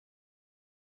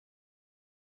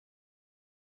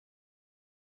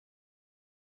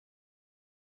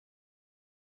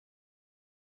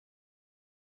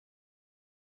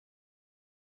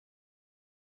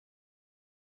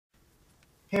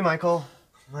Hey, Michael.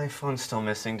 My phone's still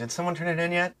missing. Did someone turn it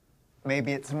in yet?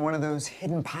 Maybe it's in one of those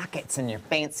hidden pockets in your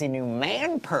fancy new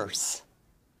man purse.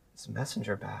 It's a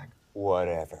messenger bag.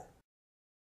 Whatever.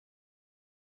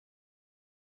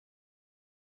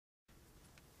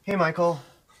 Hey, Michael.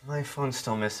 My phone's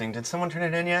still missing. Did someone turn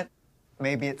it in yet?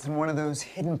 Maybe it's in one of those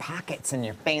hidden pockets in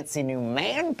your fancy new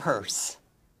man purse.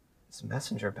 It's a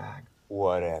messenger bag.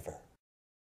 Whatever.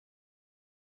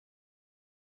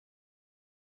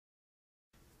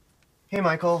 Hey,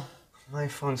 Michael. My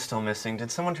phone's still missing. Did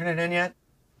someone turn it in yet?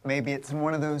 Maybe it's in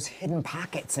one of those hidden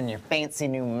pockets in your fancy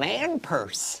new man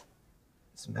purse.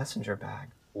 It's a messenger bag.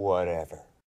 Whatever.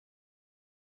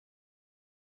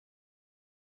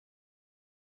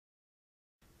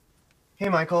 Hey,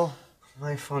 Michael.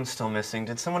 My phone's still missing.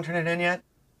 Did someone turn it in yet?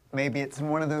 Maybe it's in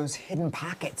one of those hidden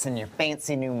pockets in your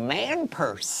fancy new man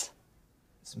purse.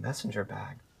 It's a messenger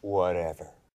bag. Whatever.